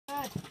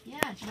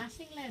that.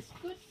 Nothing less.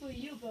 Good for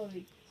you,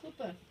 Bowie.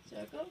 Super.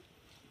 Circle.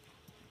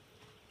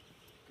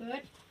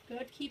 Good.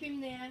 Good. Keep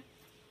him there.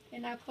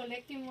 And now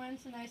collect him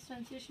once. A nice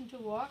transition to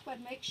walk, but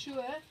make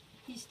sure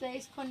he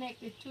stays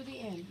connected to the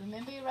end.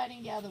 Remember you're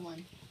riding the other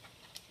one.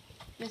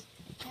 Just,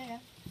 yeah.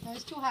 No,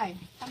 it's too high.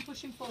 Come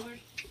push him forward.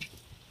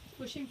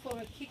 Push him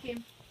forward. Kick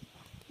him.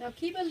 Now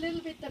keep a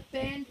little bit the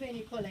bend when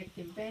you collect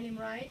him. Bend him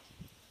right.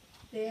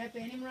 There,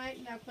 bend him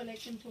right. Now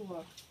collect him to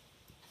walk.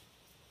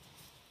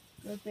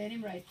 Good, bend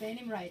him right. Bend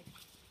him right.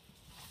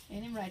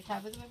 Bend him right.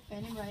 Top of the whip.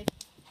 Bend him right.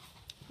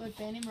 Good,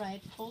 bend him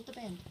right. Hold the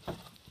bend.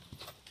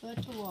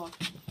 Good to walk.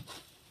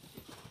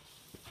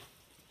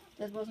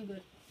 That wasn't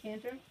good.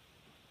 Canter.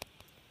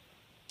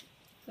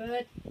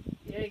 Good.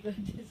 Very good.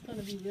 This is going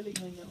to be really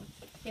going on.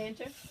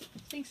 Canter.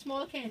 Think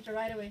small canter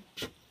right away.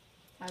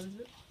 Top of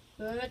the whip.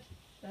 Good.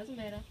 Doesn't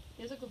matter.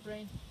 Here's a good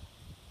brain.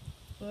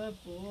 Good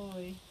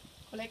boy.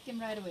 Collect him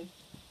right away.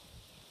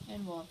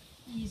 And walk.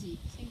 Easy.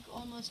 Sink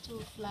almost to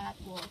a flat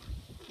walk.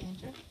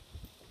 Canter.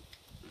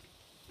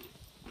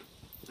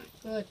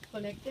 Good.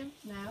 Collect him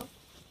now.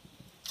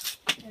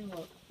 And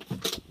walk.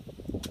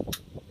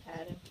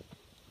 Pat him.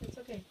 It's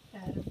okay.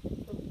 Pat him.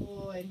 Good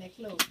boy. Neck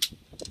low.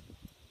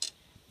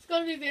 It's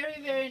going to be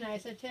very, very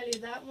nice. I tell you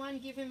that one.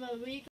 Give him a week.